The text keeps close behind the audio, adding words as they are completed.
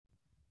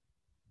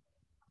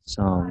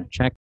So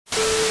check.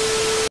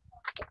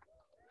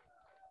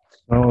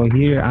 So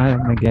here I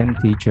am again,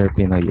 teacher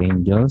Pinoy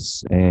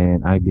Angels,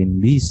 and I've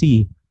been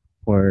busy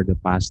for the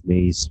past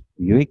days,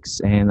 weeks,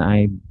 and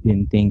I've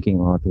been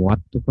thinking of what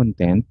to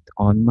content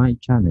on my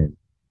channel.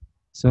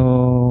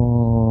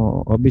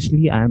 So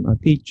obviously I'm a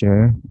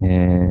teacher,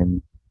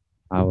 and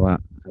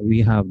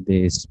we have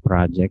this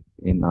project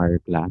in our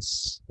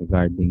class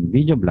regarding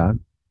video blog.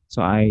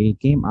 So I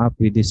came up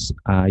with this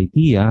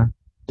idea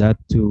that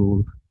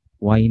to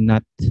why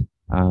not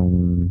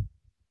um,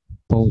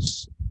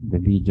 post the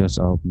videos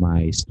of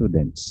my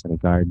students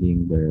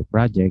regarding their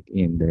project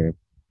in their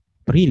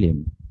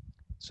prelim.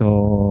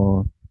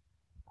 So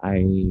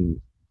I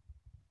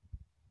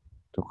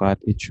to cut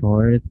it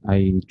short,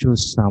 I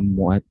choose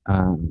somewhat.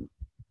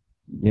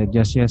 Yeah,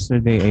 just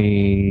yesterday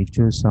I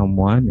choose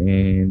someone,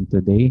 and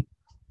today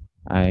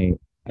I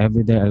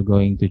every day I'm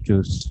going to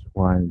choose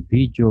one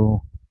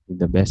video with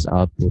the best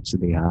outputs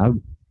they have.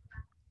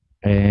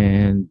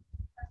 And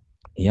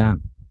yeah,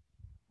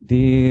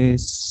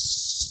 this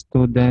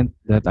student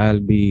that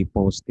I'll be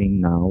posting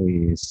now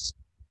is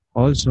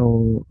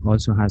also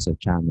has a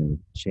channel.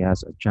 She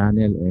has a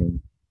channel,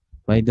 and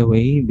by the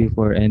way,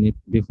 before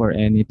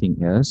anything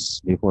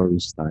else, before we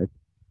start,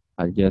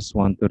 I just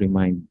want to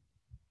remind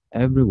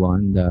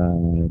everyone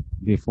that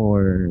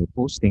before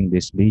posting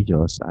these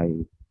videos,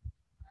 I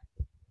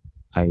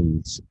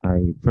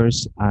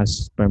first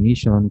ask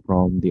permission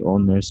from the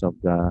owners of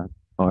the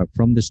or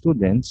from the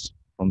students,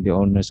 from the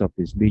owners of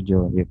this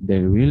video, if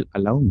they will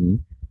allow me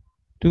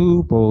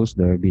to post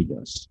their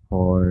videos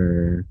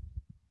for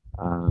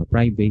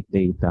private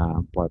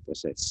data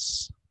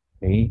purposes.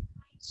 Okay,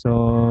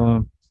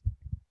 so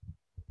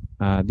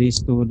this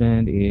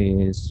student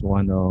is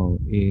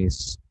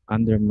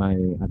under my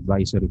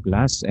advisory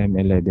class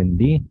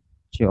M11D.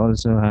 She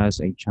also has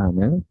a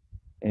channel,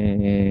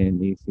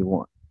 and if you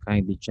want,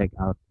 kindly check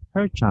out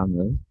her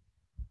channel.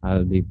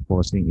 I'll be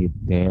posting it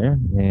there.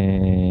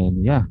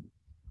 And yeah,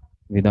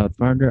 without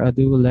further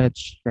ado,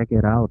 let's check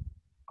it out.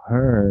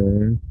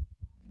 Her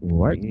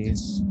work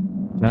is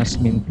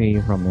Jasmine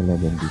Faye from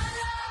 11D.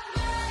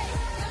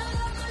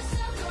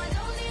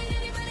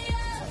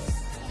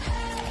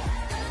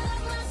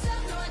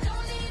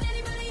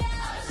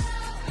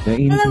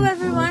 Hello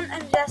everyone,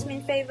 I'm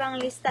Jasmine Faye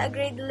Vanglista, a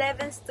grade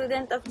 11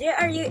 student of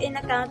JRU in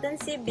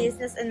Accountancy,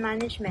 Business and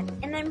Management.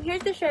 And I'm here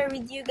to share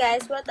with you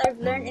guys what I've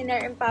learned in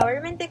our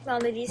Empowerment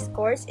Technologies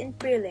course in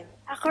Prelim.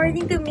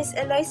 According to Ms.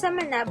 Eloisa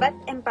Manabat,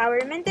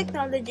 Empowerment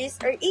Technologies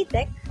or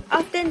ETech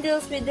often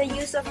deals with the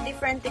use of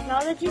different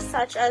technologies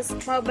such as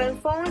mobile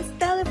phones,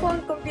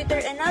 telephone, computer,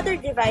 and other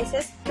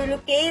devices to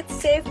locate,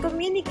 save,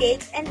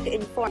 communicate, and to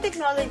inform.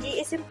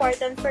 Technology is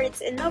important for its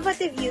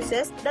innovative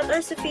uses that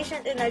are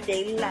sufficient in our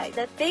daily life.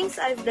 The things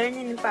I've learned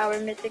in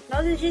empowerment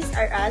technologies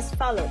are as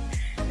follows: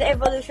 the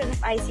evolution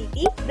of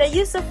ICT, the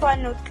use of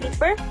OneNote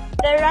Clipper,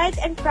 the right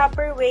and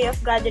proper way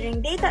of gathering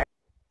data.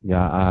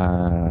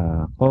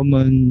 Yeah,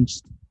 common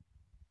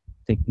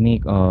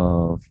technique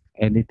of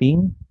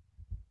editing,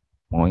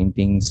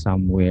 pointing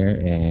somewhere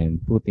and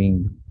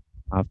putting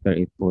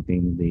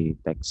the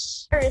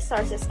text.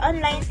 Resources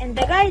online, and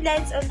the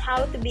guidelines on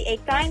how to be a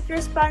kind,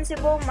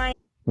 responsible,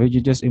 Would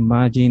you just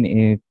imagine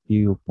if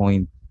you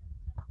point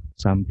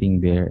something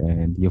there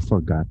and you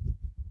forgot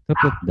to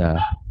put the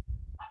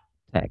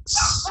text?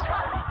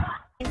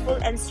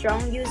 mindful and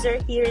strong user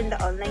here in the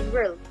online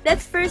world.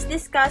 Let's first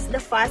discuss the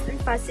fast and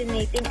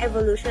fascinating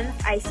evolution of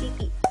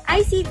ICT.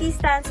 ICT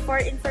stands for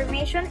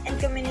Information and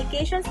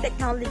Communications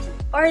Technology,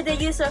 or the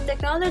use of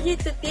technology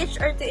to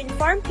teach or to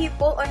inform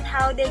people on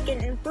how they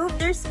can improve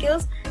their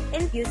skills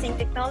in using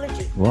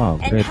technology. Wow,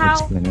 and great how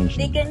explanation.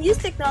 they can use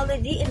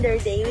technology in their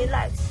daily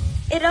lives.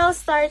 It all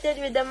started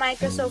with the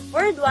Microsoft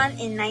Word 1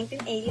 in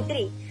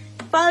 1983.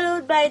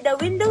 Followed by the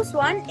Windows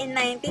 1 in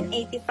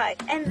 1985.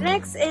 And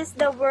next is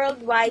the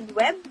World Wide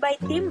Web by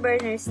Tim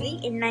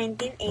Berners-Lee in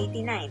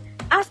 1989.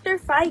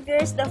 After 5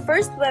 years, the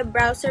first web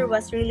browser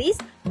was released,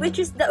 which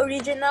is the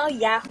original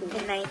Yahoo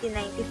in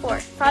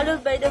 1994,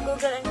 followed by the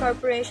Google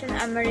Incorporation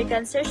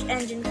American Search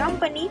Engine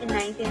Company in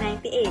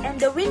 1998. And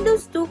the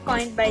Windows 2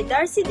 coined by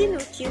Darcy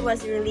DiNucci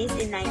was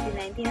released in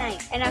 1999.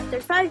 And after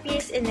 5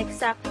 years, in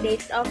exact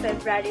date of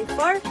February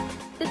 4,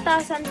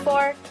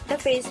 2004, the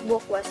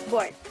Facebook was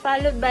born,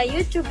 followed by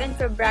YouTube in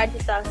February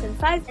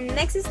 2005, and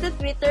next is the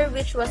Twitter,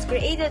 which was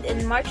created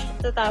in March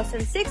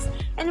 2006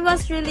 and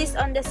was released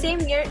on the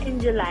same year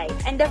in July.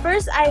 And the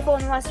first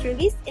iPhone was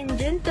released in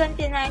June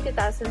 29,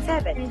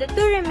 2007. And the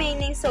two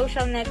remaining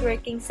social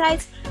networking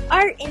sites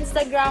are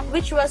Instagram,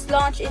 which was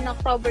launched in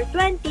October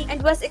 20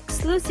 and was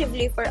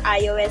exclusively for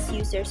iOS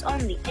users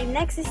only. And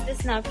next is the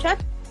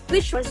Snapchat,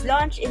 which was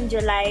launched in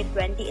July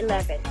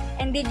 2011.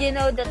 And did you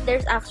know that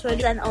there's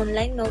actually an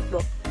online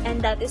notebook? And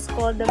that is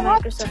called the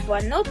Microsoft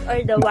OneNote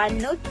or the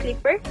OneNote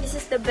Clipper. This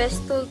is the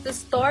best tool to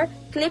store,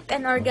 clip,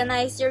 and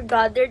organize your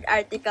gathered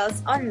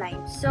articles online.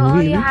 So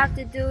all you have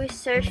to do is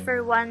search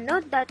for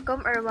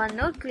OneNote.com or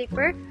OneNote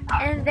Clipper,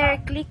 and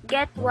there click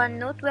Get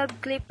OneNote Web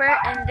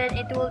Clipper, and then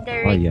it will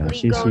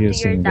directly go to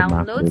your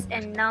downloads,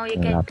 and now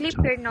you can clip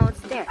your notes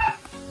there.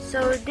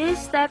 So this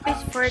step is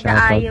for the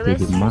Shout out to the iOS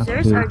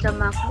users or MacBook the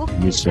MacBook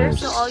users.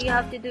 So all users. you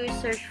have to do is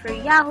search for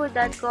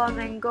yahoo.com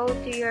and go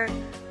to your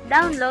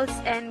downloads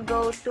and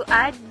go to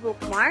add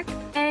bookmark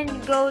and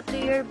go to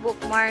your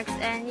bookmarks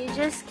and you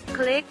just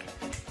click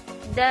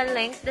the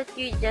link that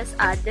you just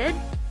added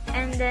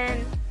and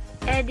then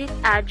edit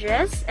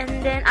address, and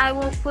then I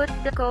will put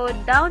the code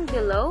down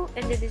below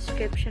in the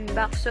description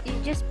box. So you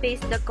just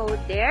paste the code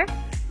there,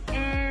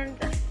 and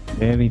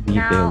Very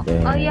now detailed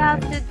and all you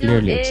have to do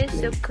clearly is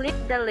to explained. click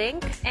the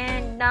link,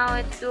 and now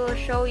it will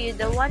show you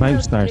the 5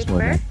 OneNote stars for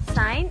Clipper that.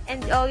 sign,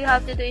 and all you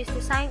have to do is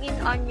to sign in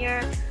on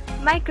your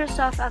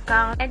Microsoft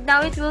account, and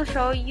now it will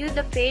show you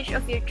the page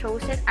of your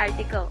chosen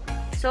article.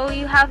 So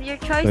you have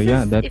your So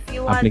yeah, choices that if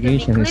you want to be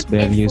application is clipped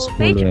very in full useful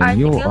page when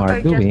you article are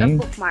or just a doing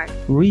bookmark.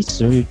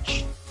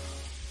 research.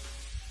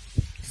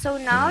 So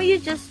now you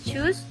just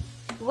choose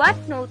what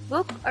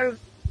notebook or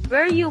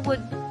where you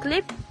would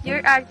clip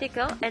your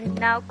article and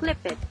now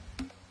clip it.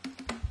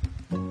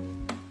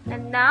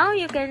 And now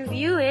you can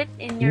view it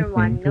in your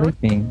OneNote.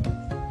 Clipping.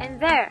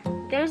 And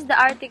there's the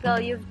article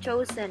you've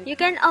chosen. You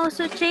can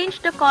also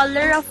change the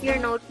color of your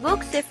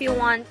notebooks if you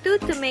want to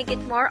make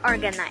it more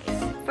organized.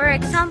 For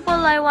example,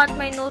 I want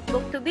my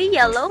notebook to be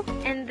yellow,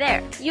 and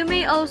there. You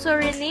may also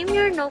rename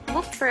your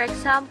notebook. For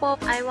example,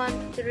 I want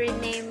to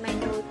rename my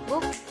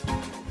notebook.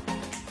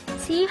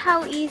 See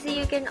how easy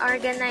you can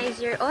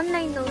organize your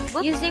online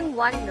notebook using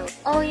OneNote.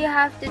 All you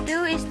have to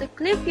do is to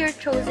clip your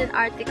chosen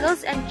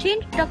articles and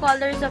change the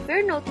colors of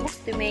your notebooks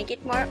to make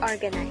it more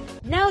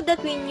organized. Now that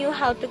we knew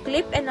how to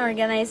clip and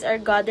organize our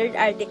gathered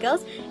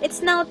articles,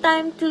 it's now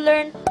time to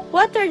learn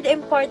what are the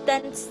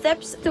important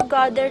steps to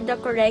gather the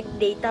correct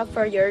data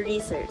for your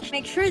research.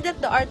 Make sure that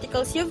the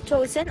articles you've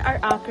chosen are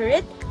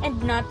accurate and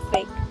not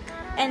fake,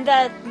 and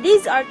that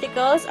these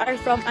articles are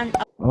from an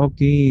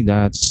Okay,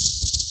 that's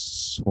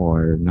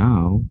for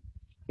now.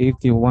 If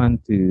you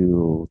want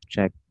to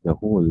check the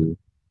whole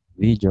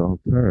video of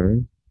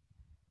her,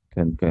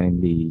 can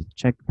kindly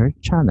check her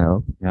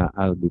channel.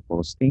 I'll be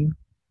posting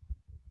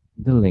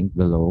the link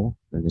below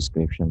the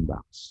description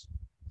box.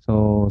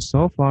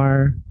 So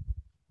far,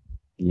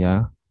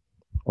 yeah,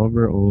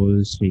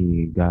 overall,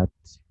 she got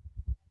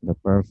the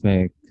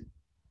perfect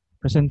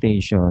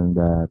presentation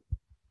that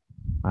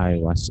I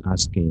was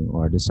asking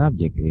or the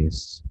subject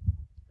is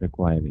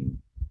requiring.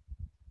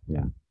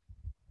 Yeah.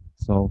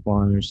 So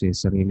far,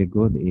 she's really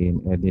good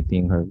in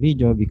editing her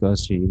video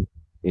because she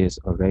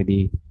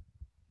already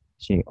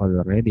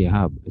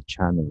have a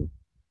channel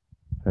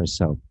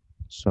herself.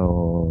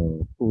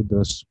 So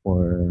kudos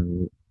for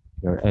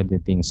your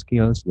editing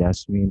skills,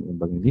 Jasmine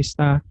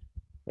Evangelista,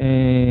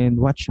 and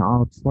watch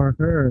out for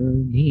her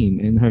name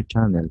and her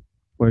channel.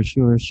 For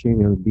sure, she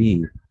will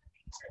be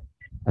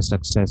a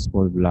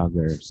successful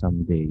vlogger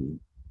someday.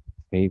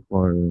 Okay,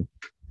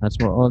 that's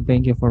for all.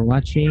 Thank you for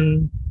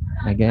watching.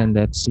 Again,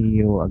 let's see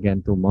you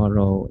again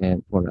tomorrow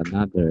and for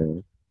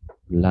another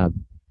vlog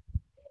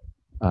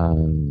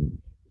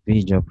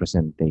video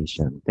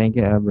presentation. Thank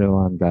you,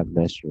 everyone. God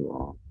bless you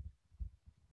all.